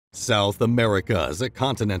South America is a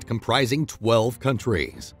continent comprising 12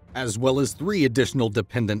 countries, as well as 3 additional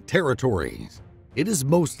dependent territories. It is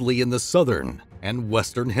mostly in the southern and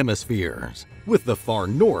western hemispheres, with the far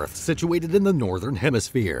north situated in the northern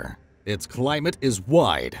hemisphere. Its climate is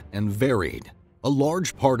wide and varied. A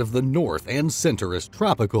large part of the north and center is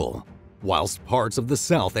tropical, whilst parts of the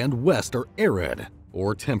south and west are arid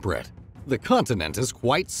or temperate. The continent is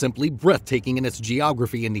quite simply breathtaking in its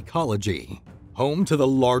geography and ecology. Home to the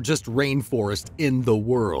largest rainforest in the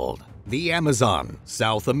world, the Amazon,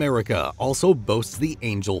 South America also boasts the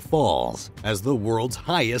Angel Falls as the world's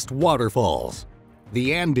highest waterfalls,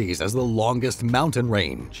 the Andes as the longest mountain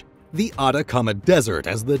range, the Atacama Desert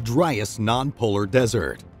as the driest non-polar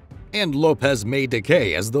desert, and Lopez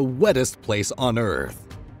May-de-Kay as the wettest place on Earth.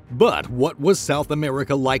 But what was South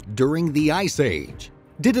America like during the Ice Age?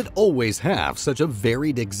 Did it always have such a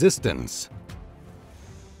varied existence?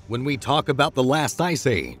 When we talk about the last Ice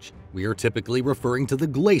Age, we are typically referring to the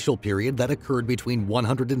glacial period that occurred between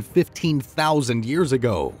 115,000 years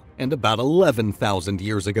ago and about 11,000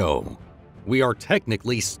 years ago. We are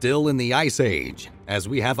technically still in the Ice Age, as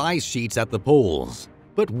we have ice sheets at the poles,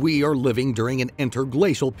 but we are living during an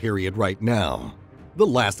interglacial period right now. The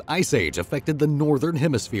last Ice Age affected the northern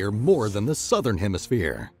hemisphere more than the southern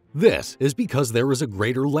hemisphere. This is because there is a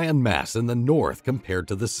greater landmass in the north compared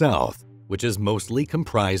to the south, which is mostly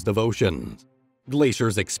comprised of oceans.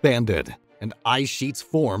 Glaciers expanded, and ice sheets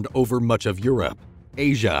formed over much of Europe,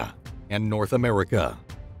 Asia, and North America.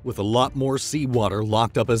 With a lot more seawater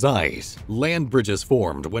locked up as ice, land bridges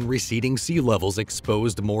formed when receding sea levels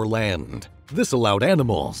exposed more land. This allowed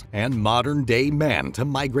animals and modern-day man to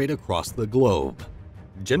migrate across the globe.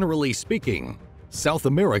 Generally speaking, South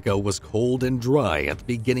America was cold and dry at the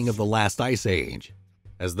beginning of the last Ice Age.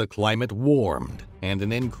 As the climate warmed and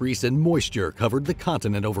an increase in moisture covered the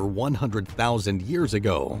continent over 100,000 years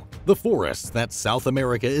ago, the forests that South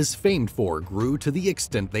America is famed for grew to the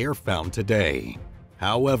extent they are found today.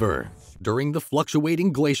 However, during the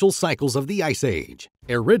fluctuating glacial cycles of the Ice Age,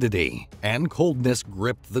 aridity and coldness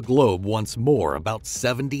gripped the globe once more about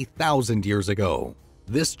 70,000 years ago.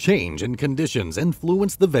 This change in conditions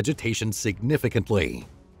influenced the vegetation significantly.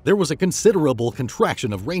 There was a considerable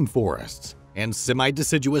contraction of rainforests, and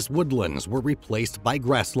semi-deciduous woodlands were replaced by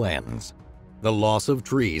grasslands. The loss of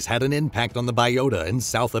trees had an impact on the biota in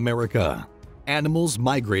South America. Animals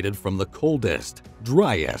migrated from the coldest,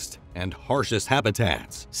 driest, and harshest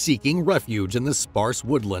habitats, seeking refuge in the sparse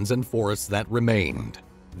woodlands and forests that remained.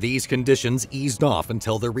 These conditions eased off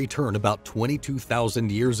until their return about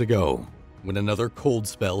 22,000 years ago, when another cold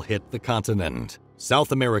spell hit the continent.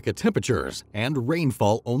 South America temperatures and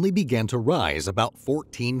rainfall only began to rise about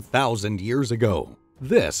 14,000 years ago.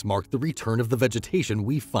 This marked the return of the vegetation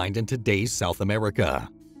we find in today's South America.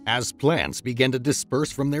 As plants began to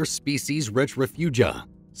disperse from their species-rich refugia,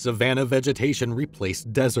 savanna vegetation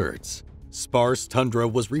replaced deserts, sparse tundra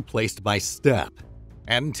was replaced by steppe,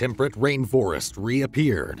 and temperate rainforest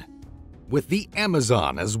reappeared. With the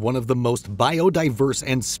Amazon as one of the most biodiverse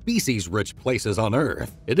and species-rich places on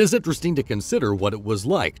Earth, it is interesting to consider what it was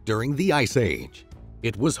like during the Ice Age.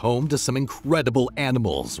 It was home to some incredible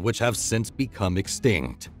animals which have since become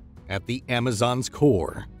extinct. At the Amazon's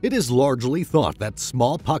core, it is largely thought that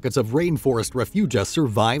small pockets of rainforest refugia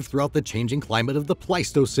survived throughout the changing climate of the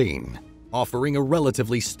Pleistocene, offering a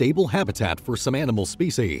relatively stable habitat for some animal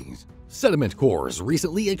species. Sediment cores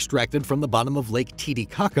recently extracted from the bottom of Lake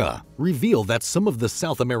Titicaca reveal that some of the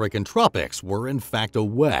South American tropics were in fact a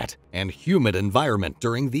wet and humid environment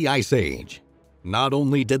during the Ice Age. Not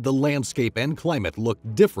only did the landscape and climate look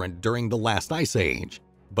different during the last Ice Age,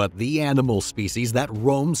 but the animal species that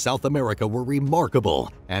roam South America were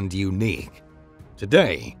remarkable and unique.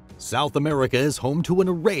 Today, South America is home to an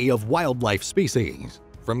array of wildlife species,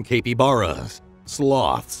 from capybaras,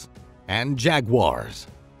 sloths, and jaguars,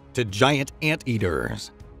 to giant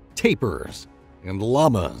anteaters, tapirs, and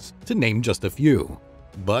llamas, to name just a few.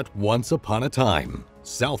 But once upon a time,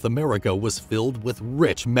 South America was filled with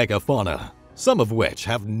rich megafauna, some of which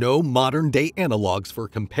have no modern-day analogs for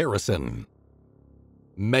comparison.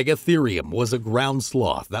 Megatherium was a ground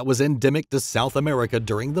sloth that was endemic to South America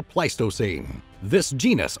during the Pleistocene. This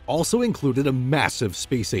genus also included a massive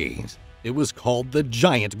species. It was called the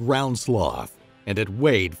giant ground sloth, and it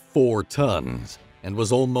weighed 4 tons and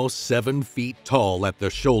was almost 7 feet tall at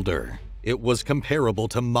the shoulder. It was comparable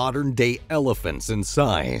to modern-day elephants in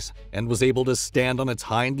size and was able to stand on its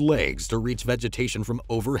hind legs to reach vegetation from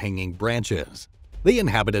overhanging branches. They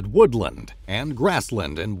inhabited woodland and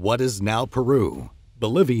grassland in what is now Peru,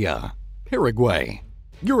 Bolivia, Paraguay,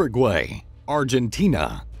 Uruguay,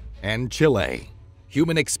 Argentina, and Chile.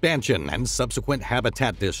 Human expansion and subsequent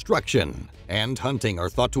habitat destruction and hunting are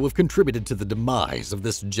thought to have contributed to the demise of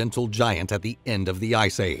this gentle giant at the end of the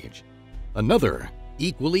Ice Age. Another,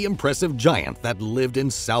 equally impressive giant that lived in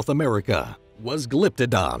South America was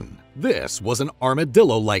Glyptodon. This was an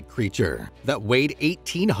armadillo-like creature that weighed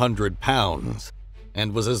 1,800 pounds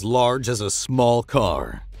and was as large as a small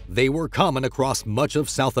car. They were common across much of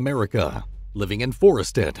South America, living in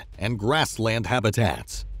forested and grassland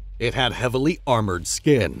habitats. It had heavily armored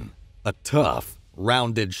skin, a tough,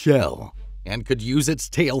 rounded shell, and could use its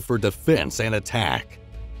tail for defense and attack.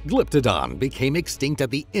 Glyptodon became extinct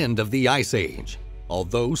at the end of the Ice Age,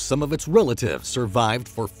 although some of its relatives survived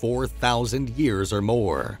for 4,000 years or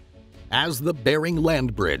more. As the Bering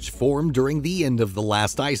Land Bridge formed during the end of the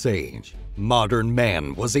last Ice Age, modern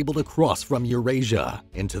man was able to cross from Eurasia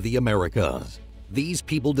into the Americas. These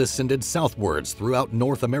people descended southwards throughout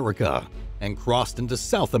North America and crossed into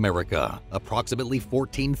South America approximately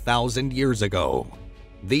 14,000 years ago.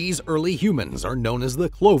 These early humans are known as the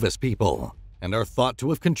Clovis people and are thought to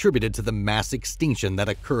have contributed to the mass extinction that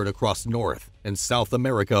occurred across North and South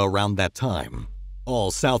America around that time. All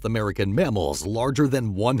South American mammals larger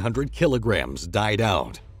than 100 kilograms died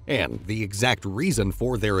out, and the exact reason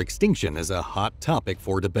for their extinction is a hot topic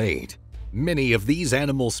for debate. Many of these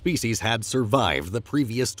animal species had survived the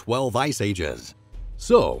previous 12 ice ages.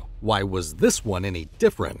 So, why was this one any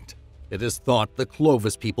different? It is thought the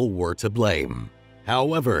Clovis people were to blame.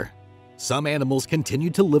 However, some animals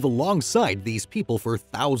continued to live alongside these people for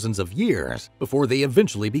thousands of years before they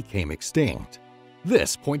eventually became extinct.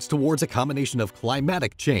 This points towards a combination of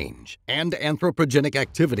climatic change and anthropogenic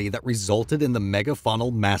activity that resulted in the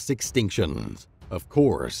megafaunal mass extinctions. Of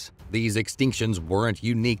course, these extinctions weren't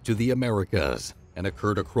unique to the Americas and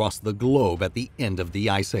occurred across the globe at the end of the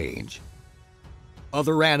Ice Age.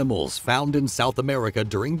 Other animals found in South America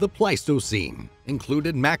during the Pleistocene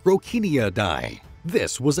included Macrocinidae.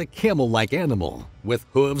 This was a camel-like animal with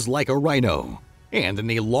hooves like a rhino and an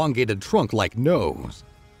elongated trunk-like nose.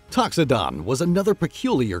 Toxodon was another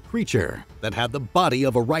peculiar creature that had the body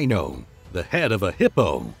of a rhino, the head of a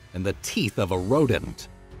hippo, and the teeth of a rodent.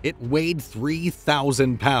 It weighed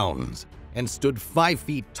 3,000 pounds and stood 5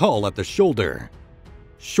 feet tall at the shoulder.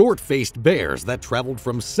 Short-faced bears that traveled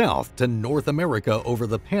from South to North America over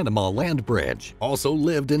the Panama Land Bridge also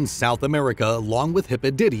lived in South America along with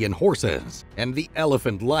Hippodidian horses and the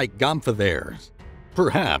elephant-like gomphotheres.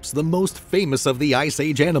 Perhaps the most famous of the Ice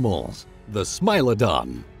Age animals, the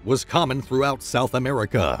Smilodon, was common throughout South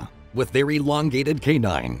America. With their elongated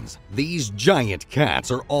canines, these giant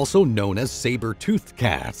cats are also known as saber-toothed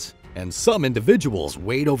cats, and some individuals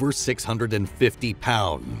weighed over 650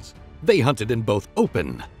 pounds. They hunted in both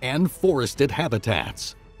open and forested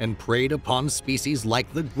habitats and preyed upon species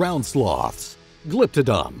like the ground sloths,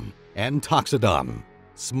 Glyptodon, and Toxodon.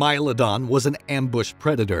 Smilodon was an ambush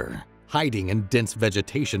predator, hiding in dense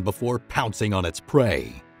vegetation before pouncing on its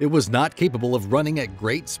prey. It was not capable of running at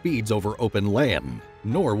great speeds over open land,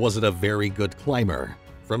 nor was it a very good climber.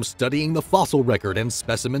 From studying the fossil record and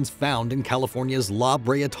specimens found in California's La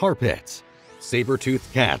Brea tar pits,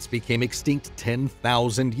 saber-toothed cats became extinct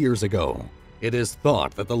 10,000 years ago. It is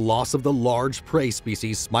thought that the loss of the large prey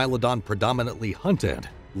species Smilodon predominantly hunted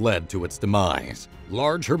led to its demise.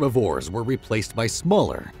 Large herbivores were replaced by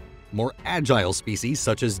smaller, more agile species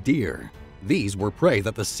such as deer. These were prey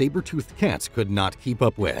that the saber-toothed cats could not keep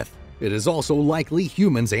up with. It is also likely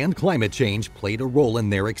humans and climate change played a role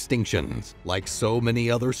in their extinctions, like so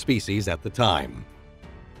many other species at the time.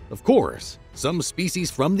 Of course, some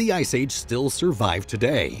species from the Ice Age still survive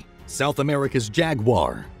today. South America's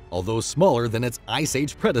jaguar, although smaller than its Ice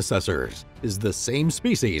Age predecessors, is the same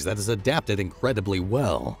species that has adapted incredibly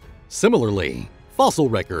well. Similarly, fossil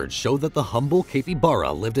records show that the humble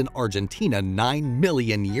capybara lived in Argentina 9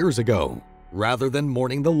 million years ago. Rather than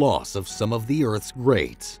mourning the loss of some of the Earth's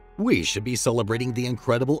greats, we should be celebrating the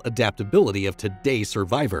incredible adaptability of today's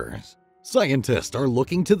survivors. Scientists are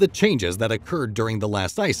looking to the changes that occurred during the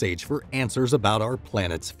last Ice Age for answers about our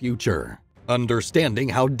planet's future. Understanding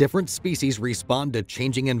how different species respond to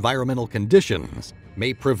changing environmental conditions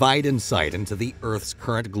may provide insight into the Earth's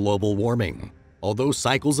current global warming. Although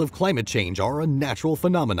cycles of climate change are a natural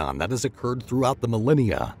phenomenon that has occurred throughout the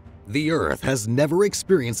millennia, the Earth has never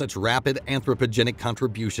experienced such rapid anthropogenic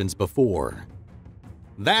contributions before.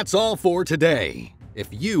 That's all for today. If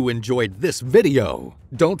you enjoyed this video,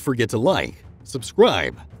 don't forget to like,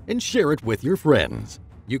 subscribe, and share it with your friends.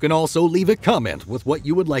 You can also leave a comment with what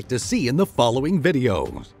you would like to see in the following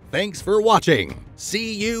videos. Thanks for watching.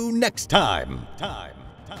 See you next time.